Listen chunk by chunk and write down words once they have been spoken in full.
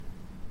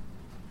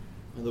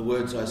May the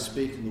words I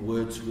speak and the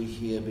words we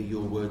hear be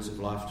your words of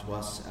life to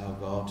us, our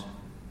God.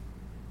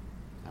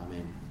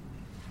 Amen.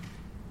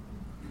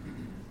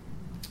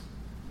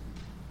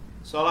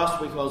 So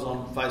last week I was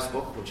on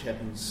Facebook, which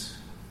happens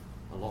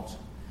a lot,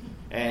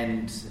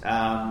 and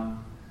a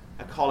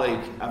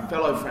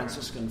fellow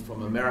Franciscan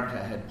from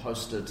America had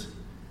posted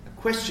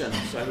a question.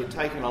 So he'd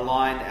taken a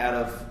line out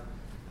of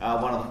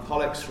one of the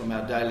collects from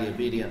our daily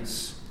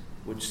obedience,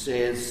 which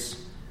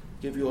says,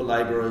 "Give your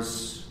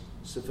labourers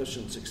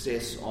sufficient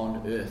success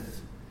on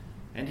earth."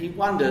 And he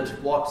wondered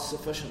what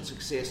sufficient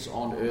success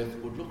on earth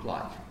would look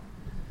like.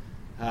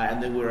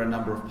 And there were a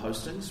number of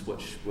postings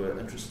which were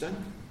interesting,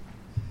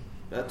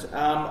 but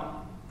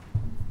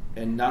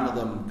and none of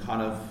them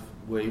kind of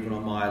were even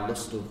on my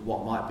list of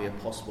what might be a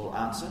possible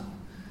answer.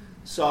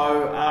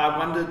 So I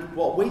wondered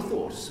what we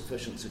thought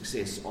sufficient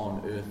success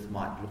on earth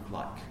might look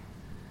like.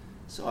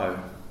 So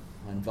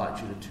I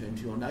invite you to turn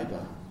to your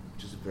neighbour,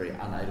 which is a very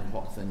un-8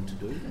 o'clock thing to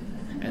do,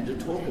 and to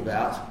talk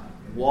about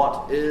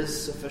what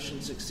is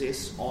sufficient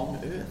success on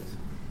earth.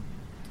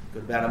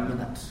 Got about a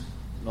minute,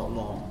 not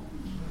long.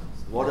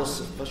 What is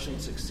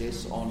sufficient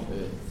success on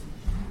earth?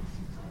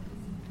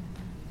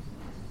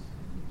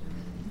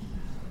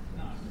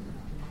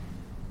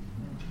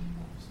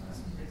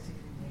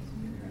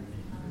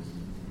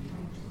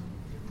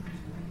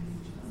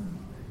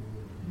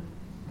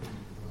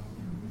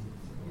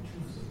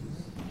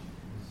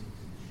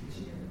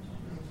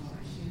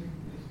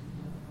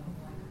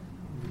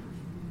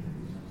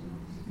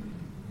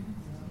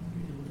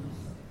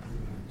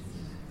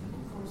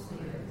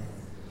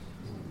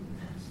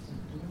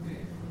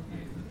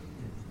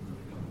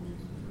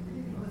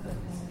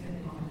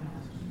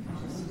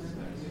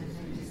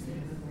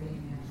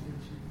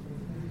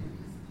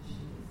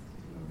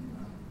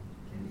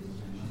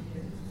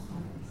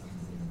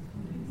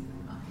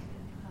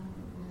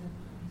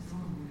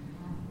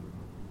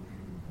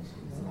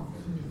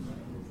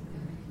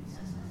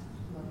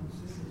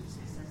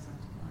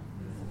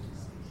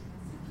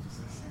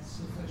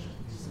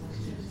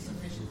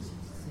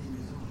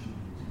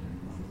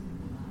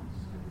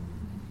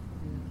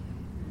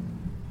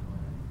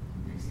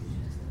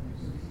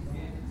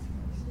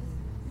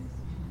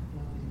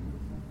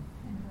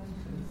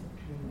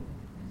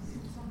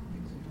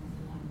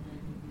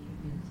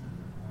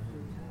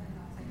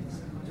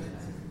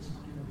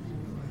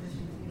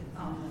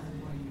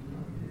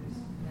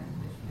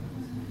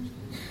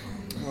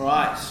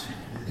 Right.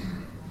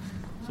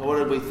 So what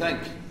did we think?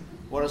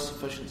 What does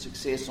sufficient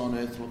success on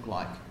earth look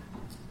like?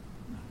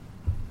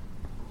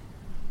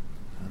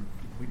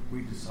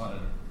 We decided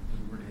it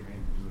didn't really have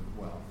anything to do with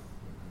wealth.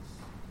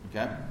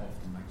 Okay.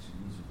 Often makes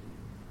you miserable.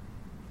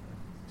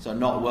 So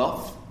not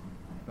wealth,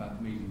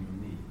 but meeting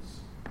your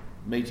needs.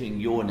 Meeting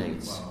your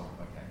needs. Well,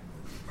 okay.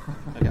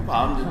 Okay. Well,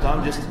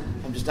 I'm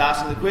just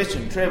asking the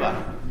question, Trevor.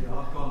 Yeah,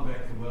 I've gone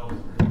back to wealth.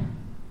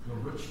 The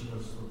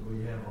richness that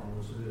we have on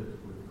this earth.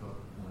 We've got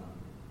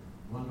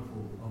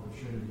wonderful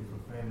opportunity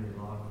for family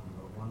life. We've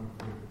got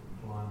wonderful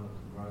climate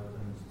to grow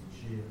things, to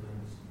share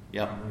things.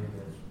 Yep. To me,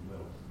 that's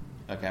wealth.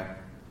 Okay.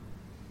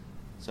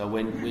 So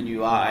when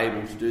you are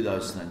able to do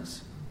those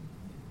things.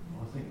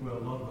 I think a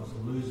lot of us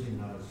are losing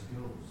those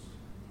skills.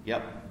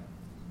 Yep.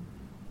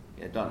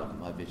 Yeah, don't look at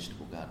my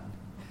vegetable garden.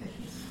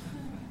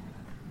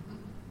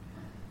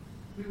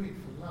 We went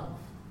for love.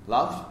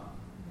 Love?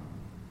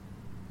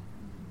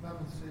 Love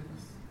and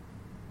service.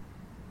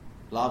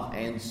 Love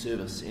and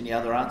service. Any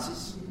other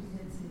answers?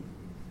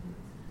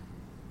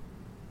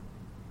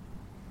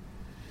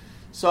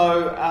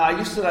 So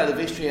yesterday the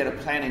vestry had a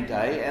planning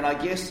day, and I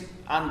guess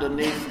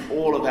underneath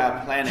all of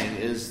our planning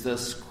is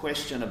this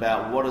question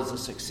about what does a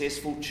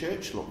successful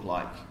church look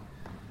like?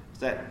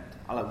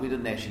 We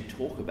didn't actually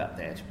talk about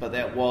that, but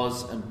that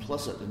was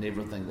implicit in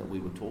everything that we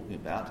were talking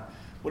about.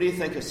 What do you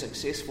think a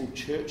successful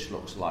church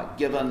looks like,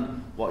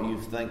 given what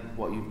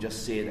you've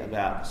just said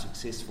about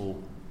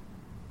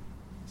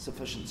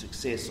sufficient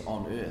success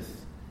on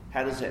earth?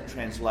 How does that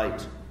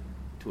translate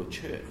to a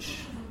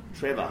church?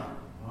 Trevor?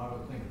 I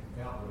would think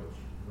outreach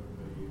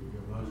would be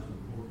your most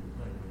important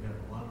thing. We have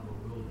a wonderful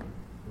building,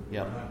 but we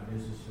don't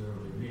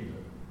necessarily need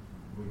it.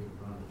 We can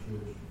run a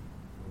church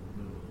from the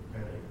middle of the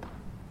paddock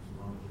as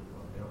long as you've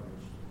got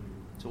outreach to do.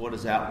 So what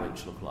does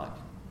outreach look like?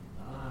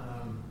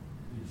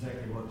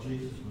 Exactly what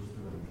Jesus was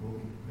doing,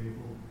 talking to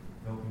people,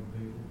 helping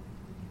people.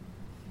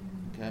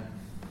 Okay.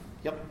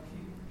 Yep.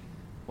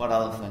 What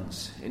other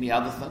things? Any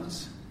other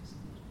things?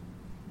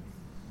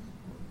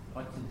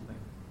 I tend to think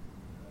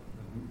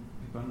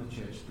people in the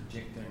church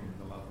projecting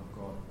the love of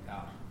God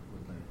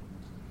outwardly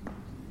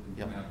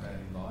in our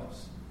daily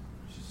lives,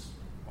 which is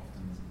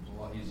often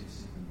a lot easier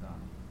said than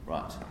done.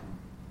 Right.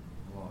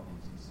 A lot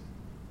easier.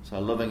 So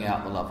living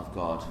out the love of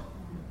God.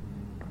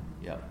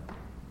 Yep.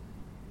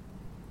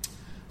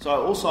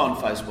 So also on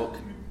Facebook,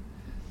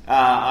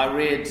 I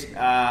read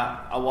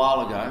a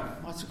while ago.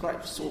 Well, it's a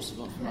great source of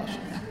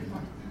information.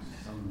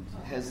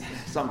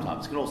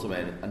 Sometimes can also be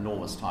an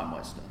enormous time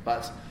waster.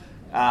 But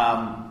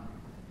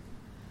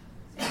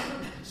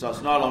So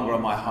it's no longer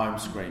on my home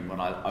screen when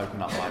I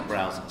open up my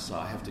browser, so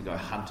I have to go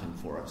hunting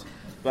for it.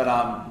 But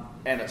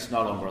and it's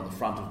no longer on the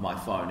front of my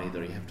phone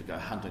either. You have to go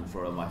hunting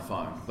for it on my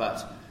phone.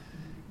 But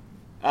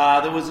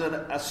there was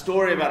a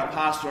story about a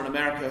pastor in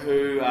America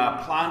who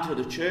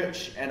planted a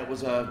church, and it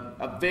was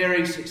a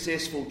very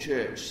successful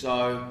church.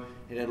 So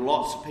it had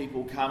lots of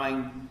people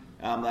coming.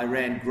 They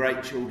ran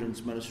great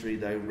children's ministry.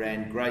 They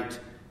ran great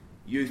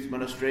youth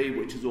ministry,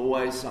 which is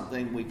always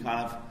something we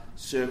kind of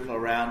circle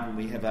around when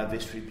we have our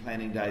vestry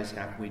planning days.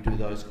 How can we do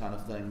those kind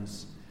of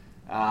things?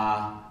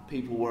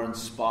 People were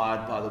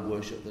inspired by the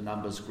worship. The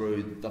numbers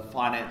grew. The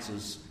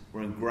finances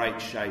were in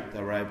great shape.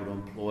 They were able to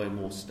employ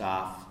more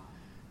staff.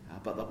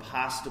 But the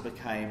pastor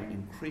became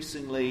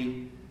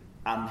increasingly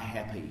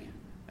unhappy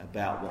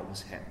about what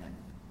was happening.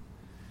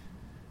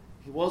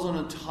 He wasn't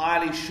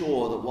entirely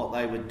sure that what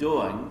they were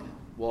doing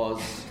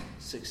was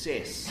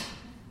success.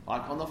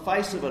 Like on the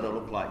face of it, it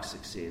looked like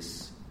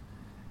success.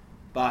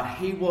 But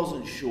he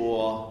wasn't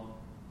sure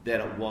that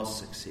it was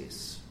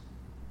success.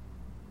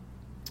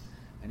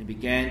 And he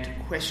began to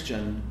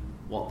question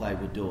what they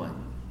were doing.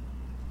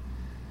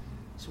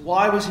 So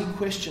why was he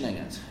questioning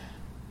it?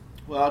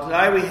 Well,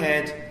 today we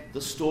had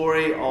the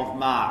story of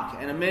Mark.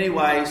 And in many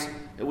ways,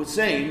 it would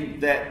seem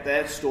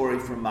that story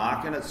from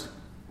Mark, and it's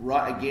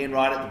right at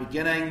the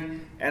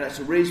beginning, and it's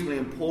a reasonably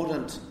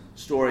important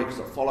story because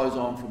it follows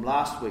on from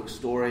last week's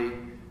story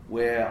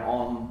where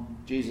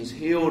Jesus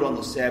healed on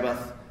the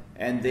Sabbath,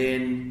 and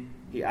then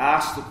he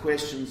asked the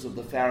questions of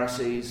the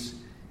Pharisees: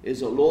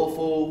 is it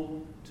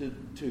lawful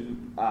to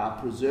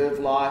preserve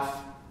life,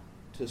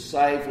 to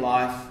save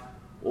life,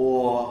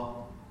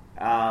 or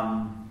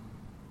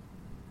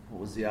what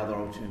was the other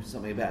alternative?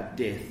 Something about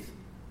death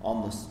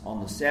on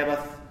the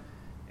Sabbath.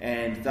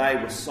 And they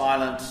were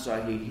silent,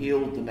 so he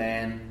healed the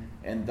man,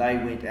 and they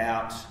went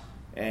out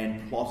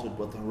and plotted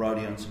with the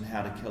Herodians on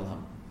how to kill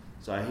him.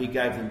 So he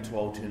gave them two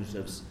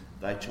alternatives.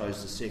 They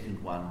chose the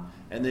second one.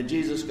 And then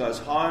Jesus goes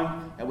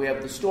home, and we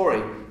have the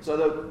story.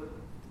 So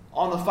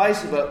on the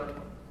face of it,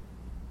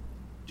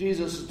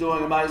 Jesus is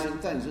doing amazing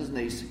things, isn't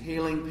he? He's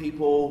healing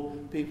people.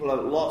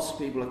 Lots of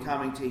people are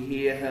coming to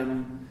hear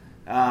him.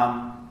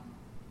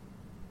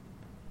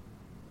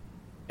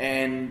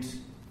 And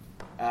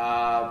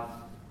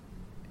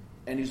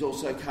he's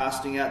also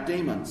casting out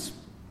demons.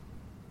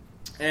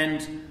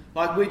 And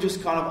like we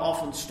just kind of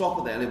often stop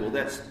at that level.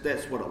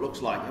 That's what it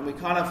looks like. And we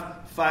kind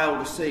of fail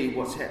to see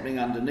what's happening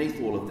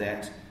underneath all of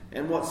that.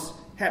 And what's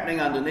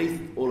happening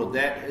underneath all of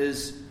that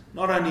is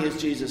not only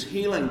is Jesus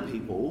healing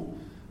people,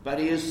 but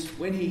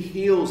when he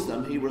heals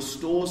them, he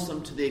restores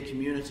them to their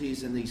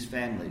communities and these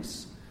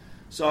families.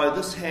 So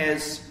this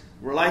has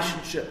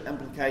relationship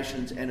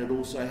implications, and it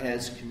also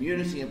has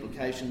community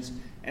implications,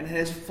 and it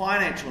has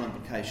financial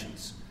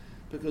implications.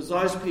 Because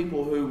those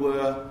people who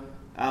were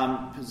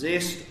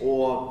possessed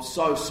or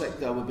so sick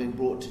they were being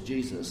brought to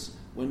Jesus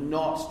were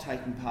not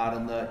taking part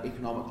in the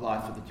economic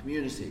life of the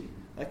community.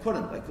 They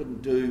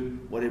couldn't do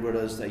whatever it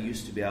is they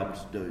used to be able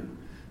to do.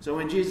 So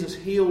when Jesus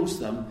heals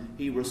them,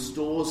 he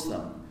restores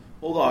them.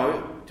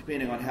 Although,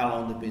 depending on how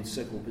long they've been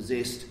sick or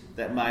possessed,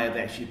 that may have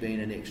actually been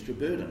an extra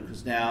burden,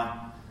 because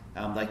now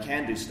they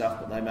can do stuff,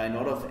 but they may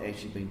not have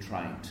actually been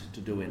trained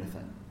to do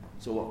anything.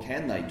 So what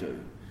can they do?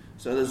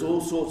 So there's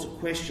all sorts of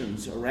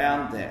questions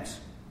around that.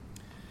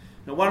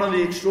 Now, one of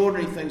the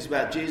extraordinary things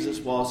about Jesus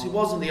was he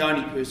wasn't the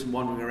only person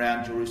wandering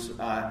around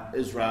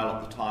Israel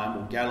at the time,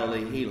 or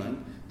Galilee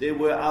healing. There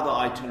were other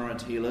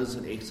itinerant healers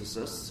and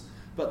exorcists,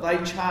 but they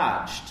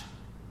charged.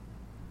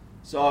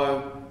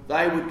 So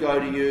they would go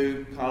to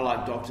you, kind of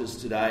like doctors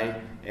today,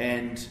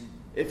 and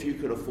if you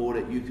could afford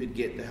it, you could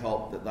get the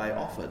help that they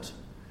offered.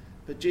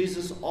 But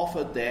Jesus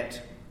offered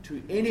that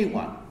to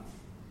anyone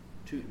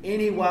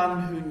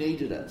who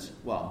needed it.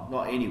 Well,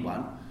 not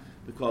anyone,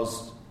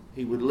 because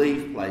he would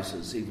leave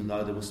places even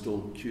though there were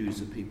still queues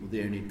of people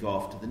there and he'd go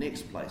off to the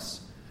next place.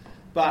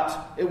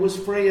 But it was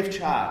free of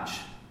charge,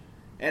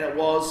 and it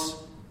was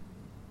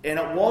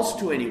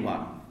to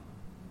anyone.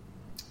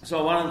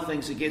 So one of the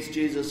things that gets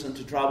Jesus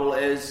into trouble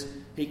is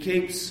he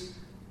keeps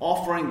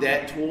offering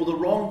that to all the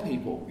wrong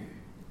people.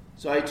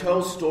 So he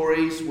tells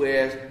stories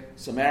where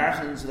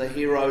Samaritans are the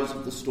heroes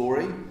of the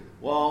story.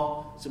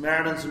 Well,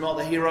 Samaritans are not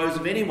the heroes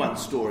of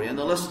anyone's story. In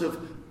the list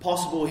of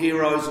possible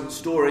heroes and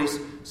stories,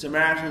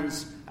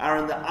 Samaritans are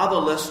in the other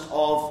list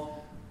of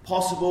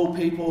possible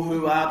people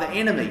who are the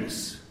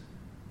enemies.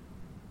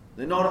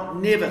 They're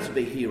never to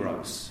be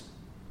heroes.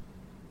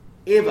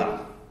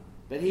 Ever.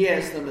 But he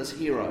has them as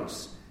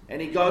heroes.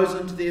 And he goes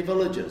into their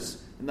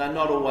villages, and they're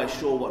not always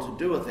sure what to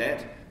do with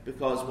that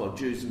because,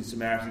 Jews and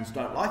Samaritans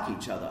don't like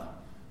each other.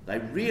 They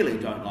really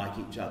don't like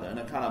each other. In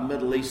a kind of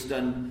Middle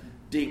Eastern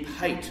deep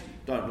hate,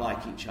 don't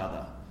like each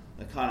other.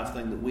 The kind of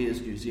thing that we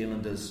as New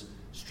Zealanders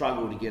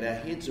struggle to get our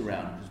heads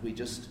around because we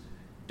just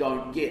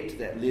don't get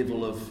that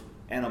level of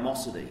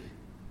animosity.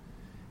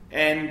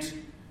 And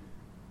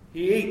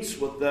he eats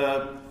with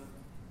the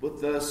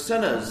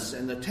sinners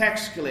and the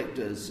tax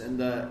collectors and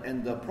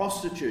the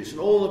prostitutes and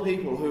all the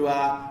people who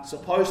are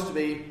supposed to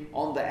be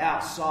on the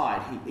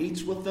outside. He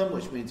eats with them,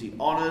 which means he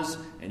honours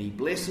and he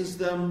blesses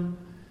them.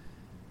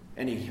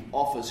 and he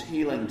offers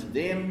healing to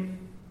them.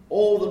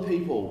 All the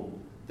people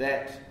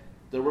that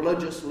the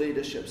religious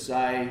leadership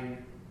say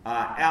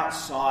are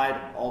outside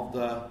of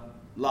the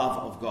love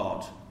of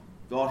God.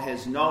 God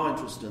has no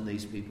interest in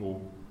these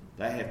people.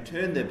 They have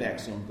turned their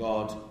backs on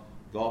God.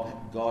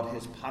 God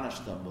has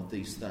punished them with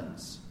these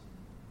things.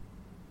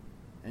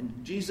 And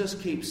Jesus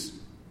keeps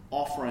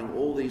offering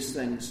all these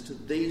things to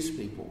these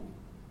people.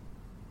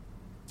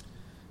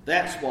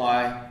 That's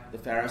why the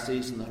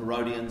Pharisees and the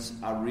Herodians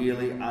are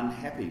really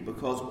unhappy,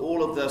 because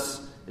all of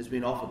this has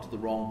been offered to the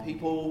wrong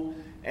people,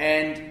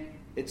 and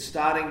it's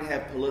starting to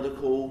have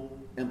political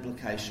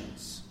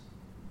implications.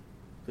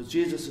 Because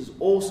Jesus is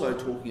also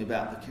talking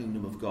about the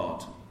kingdom of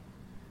God.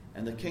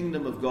 And the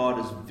kingdom of God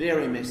is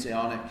very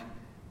messianic,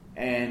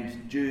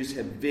 and Jews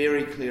have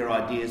very clear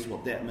ideas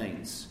what that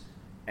means.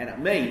 And it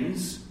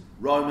means,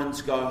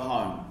 Romans, go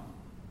home.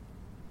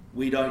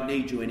 We don't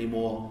need you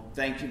anymore.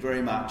 Thank you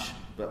very much,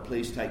 but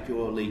please take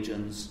your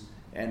legions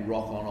and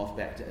rock on off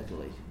back to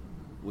Italy,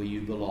 where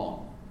you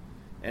belong.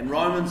 And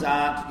Romans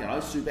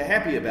aren't, super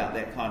happy about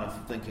that kind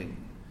of thinking.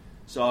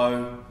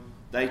 So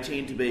they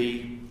tend to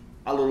be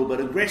a little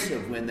bit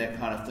aggressive when that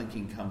kind of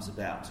thinking comes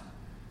about.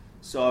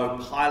 So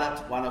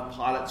Pilate, one of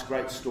Pilate's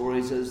great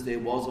stories is there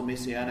was a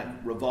messianic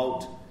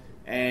revolt,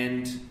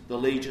 and the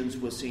legions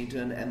were sent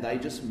in, and they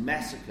just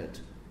massacred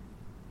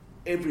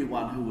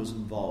everyone who was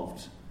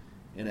involved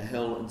in a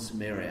hill in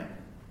Samaria.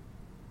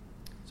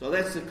 So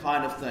that's the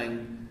kind of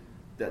thing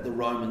that the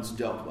Romans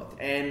dealt with.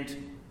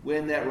 And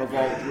when that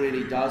revolt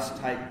really does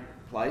take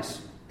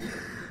place,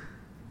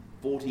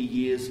 40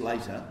 years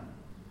later,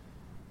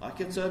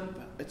 it's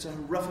a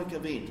horrific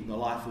event in the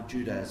life of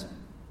Judaism.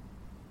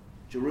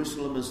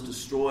 Jerusalem is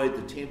destroyed,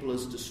 the temple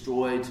is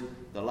destroyed,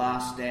 the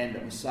last stand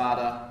at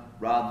Masada,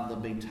 rather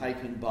than being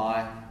taken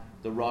by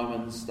the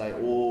Romans, they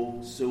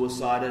all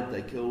suicided,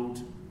 they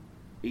killed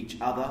each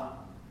other,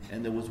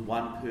 and there was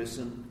one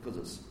person, because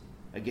it's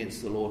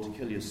against the law to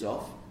kill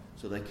yourself,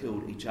 so they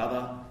killed each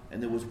other,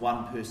 and there was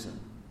one person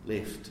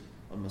left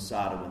on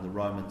Masada when the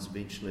Romans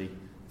eventually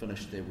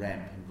finished their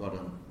ramp and got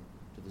into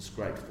this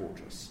great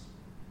fortress.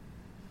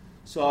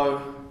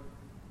 So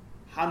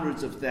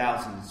hundreds of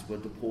thousands were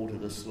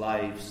deported as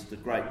slaves. The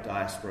great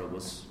diaspora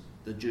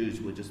the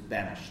Jews were just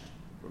banished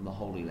from the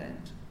Holy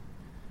Land.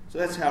 So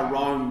that's how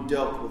Rome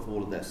dealt with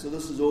all of that. So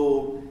this is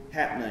all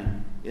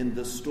happening in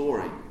this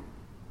story.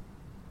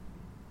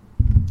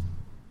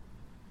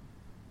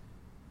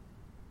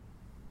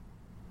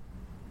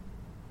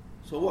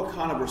 So what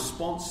kind of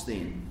response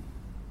then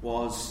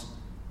was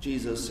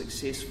Jesus'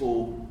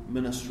 successful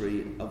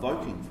ministry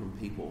evoking from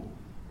people?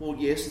 Well,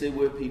 yes, there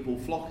were people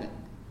flocking.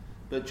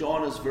 But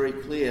John is very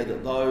clear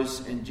that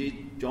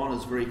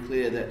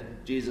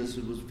Jesus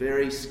was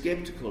very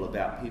skeptical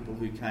about people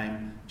who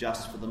came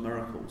just for the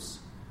miracles.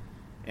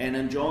 And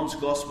in John's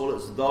Gospel,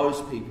 it's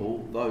those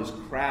people, those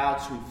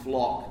crowds who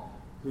flock,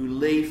 who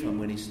leave him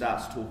when he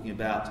starts talking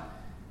about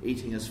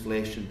eating his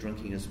flesh and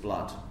drinking his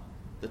blood.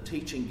 The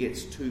teaching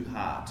gets too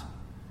hard.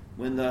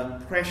 When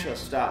the pressure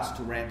starts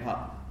to ramp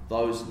up,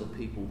 those are the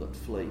people that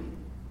flee.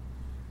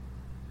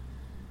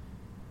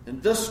 In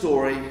this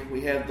story,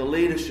 we have the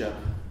leadership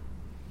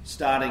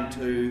starting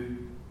to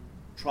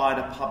try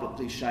to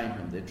publicly shame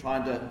him. They're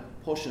trying to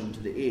push him to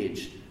the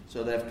edge.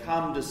 So they've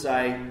come to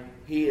say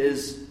he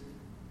is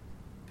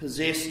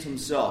possessed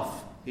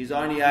himself. He's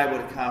only able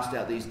to cast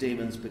out these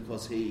demons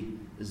because he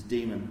is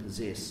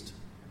demon-possessed.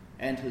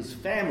 And his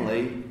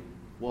family,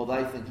 well,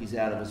 they think he's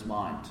out of his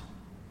mind.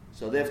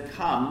 So they've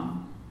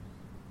come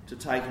to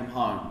take him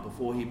home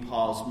before he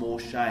piles more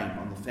shame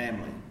on the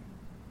family.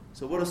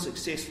 So what does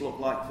success look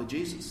like for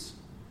Jesus?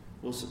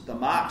 Well, the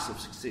marks of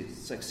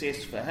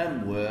success for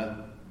him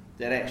were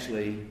that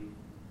actually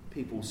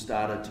people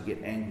started to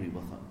get angry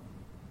with him.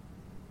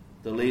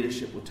 The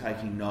leadership were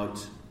taking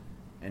note,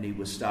 and he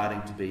was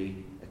starting to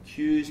be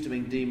accused of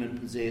being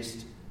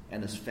demon-possessed,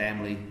 and his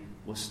family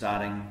was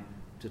starting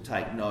to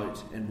take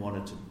note and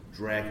wanted to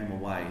drag him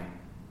away,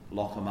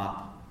 lock him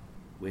up,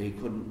 where he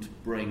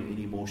couldn't bring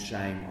any more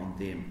shame on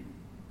them.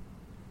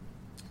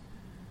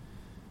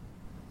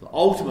 The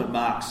ultimate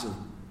marks of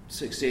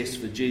success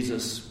for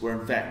Jesus were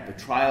in fact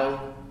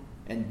betrayal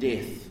and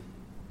death.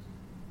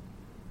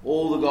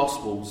 All the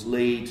Gospels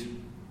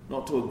lead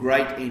not to a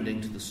great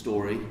ending to the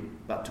story,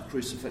 but to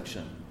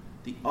crucifixion.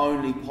 The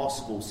only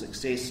possible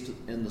success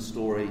in the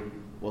story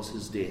was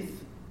his death.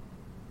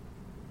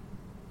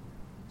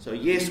 So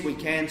yes, we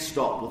can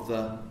stop with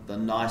the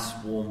nice,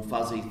 warm,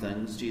 fuzzy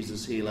things,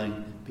 Jesus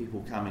healing,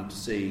 people coming to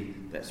see,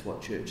 that's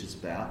what church is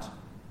about.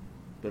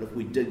 But if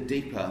we dig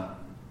deeper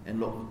and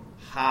look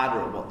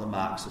harder at what the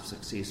marks of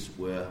success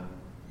were,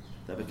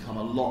 they become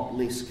a lot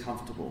less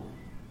comfortable.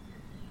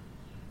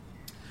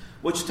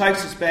 Which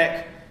takes us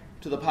back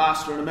to the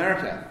pastor in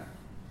America.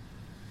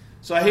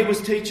 So he was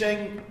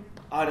teaching.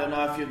 I don't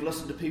know if you've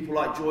listened to people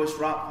like Joyce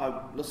Rupp.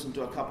 I listened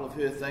to a couple of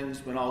her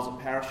things when I was at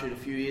Parachute a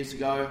few years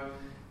ago,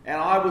 and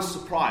I was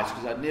surprised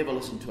because I'd never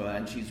listened to her,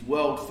 and she's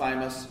world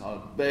famous,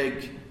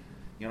 big,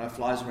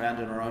 flies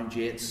around in her own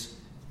jets,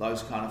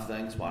 those kind of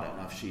things. Well, I don't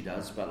know if she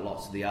does, but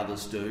lots of the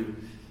others do.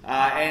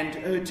 and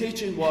her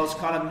teaching was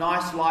kind of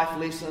nice life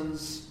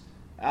lessons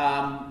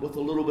with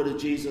a little bit of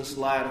Jesus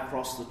layered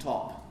across the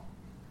top.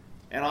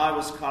 And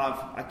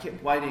I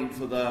kept waiting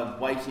for the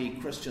weighty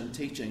Christian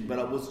teaching, but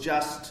it was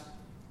just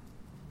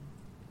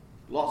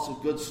lots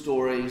of good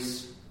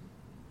stories,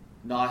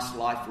 nice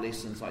life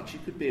lessons. Like, she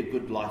could be a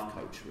good life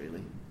coach,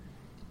 really.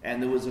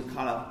 And there was a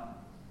kind of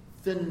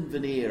thin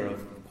veneer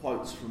of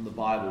quotes from the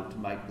Bible to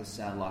make this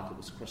sound like it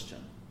was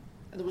Christian.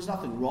 And there was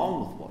nothing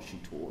wrong with what she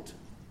taught,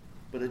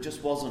 but it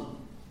just wasn't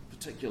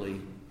particularly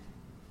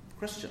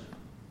Christian.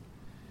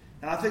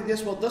 And I think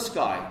that's what this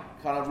guy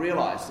kind of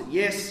realised, that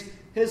yes,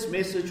 his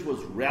message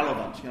was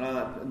relevant. You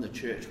know, in the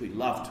church we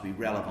love to be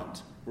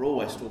relevant. We're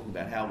always talking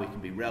about how we can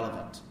be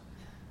relevant.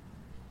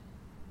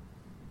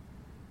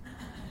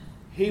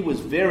 He was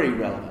very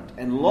relevant,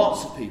 and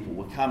lots of people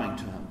were coming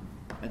to him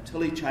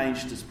until he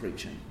changed his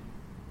preaching.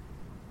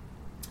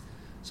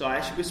 So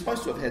actually we're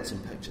supposed to have had some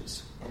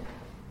pictures.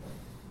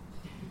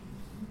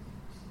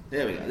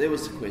 There we go. There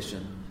was the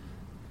question.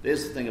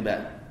 There's the thing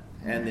about,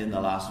 and then the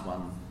last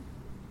one.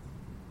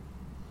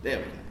 There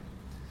we go.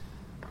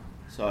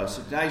 So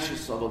St.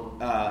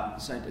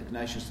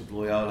 Ignatius of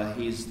Loyola,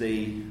 he's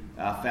the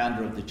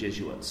founder of the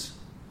Jesuits.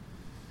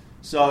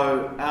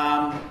 So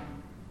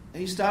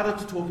he started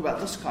to talk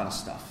about this kind of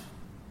stuff.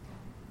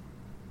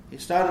 He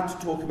started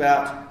to talk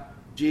about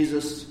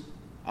Jesus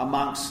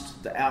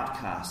amongst the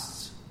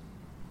outcasts.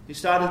 He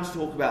started to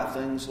talk about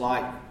things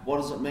like,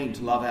 what does it mean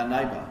to love our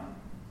neighbour?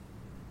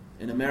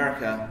 In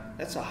America,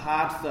 that's a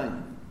hard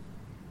thing.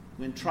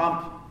 When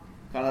Trump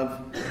kind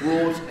of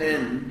brought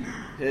in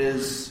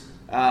his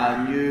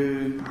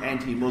new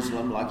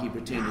anti-Muslim, like he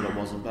pretended it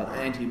wasn't, but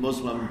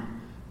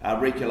anti-Muslim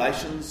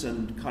regulations,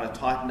 and kind of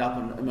tightened up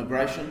on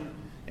immigration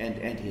and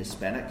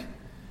anti-Hispanic.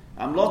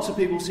 Lots of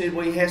people said,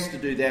 well, he has to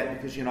do that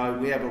because, you know,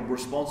 we have a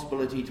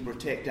responsibility to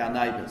protect our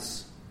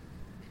neighbours.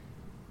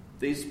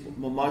 These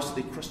were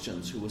mostly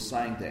Christians who were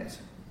saying that.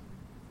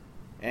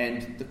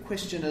 And the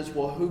question is,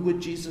 well, who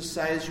would Jesus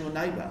say is your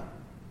neighbour?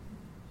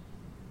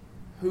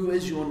 Who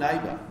is your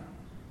neighbour?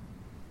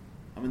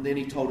 I mean, then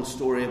he told a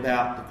story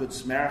about the Good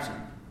Samaritan,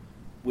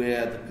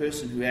 where the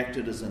person who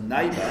acted as a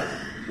neighbour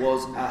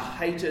was a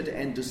hated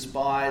and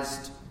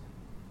despised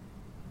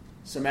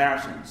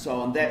Samaritan.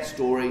 So in that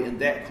story, in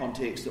that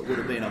context, it would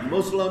have been a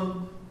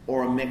Muslim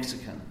or a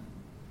Mexican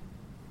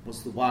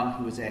was the one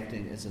who was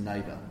acting as a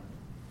neighbour.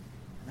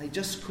 They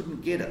just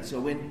couldn't get it. So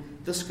when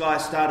this guy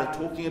started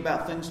talking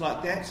about things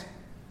like that,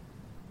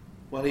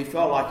 well, he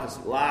felt like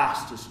at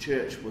last his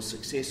church was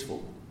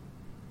successful,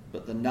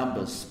 but the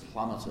numbers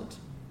plummeted.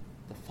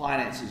 The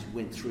finances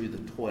went through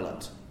the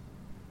toilet.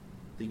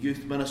 The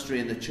youth ministry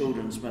and the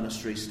children's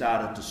ministry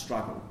started to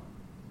struggle.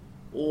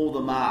 All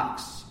the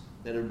marks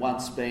that had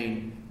once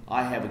been,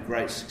 I have a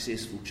great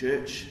successful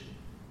church,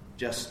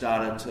 just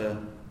started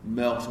to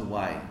melt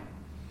away.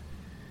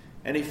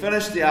 And he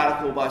finished the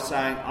article by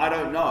saying, I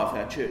don't know if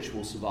our church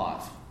will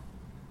survive,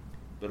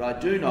 but I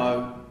do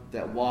know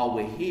that while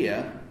we're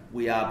here,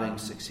 we are being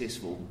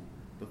successful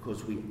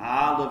because we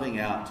are living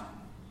out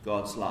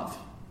God's love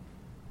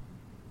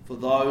for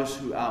those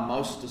who are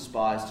most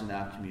despised in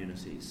our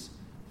communities,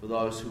 for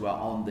those who are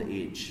on the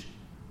edge.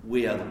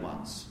 We are the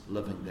ones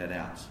living that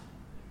out.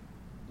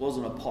 It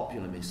wasn't a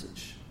popular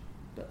message,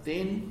 but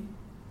then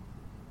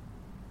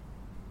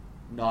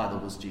neither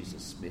was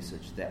Jesus'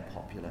 message that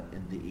popular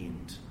in the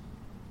end.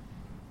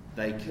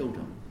 They killed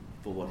him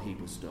for what he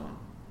was doing.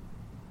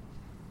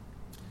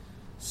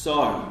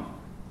 So,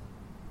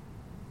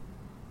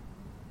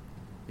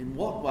 in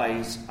what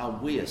ways are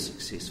we a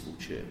successful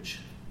church?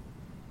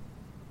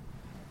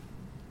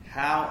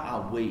 How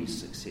are we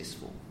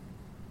successful?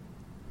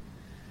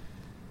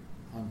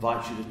 I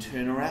invite you to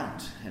turn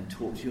around and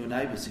talk to your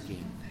neighbours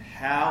again.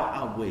 How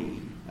are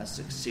we a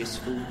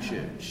successful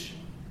church?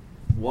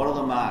 What are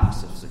the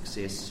marks of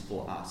success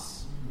for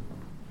us?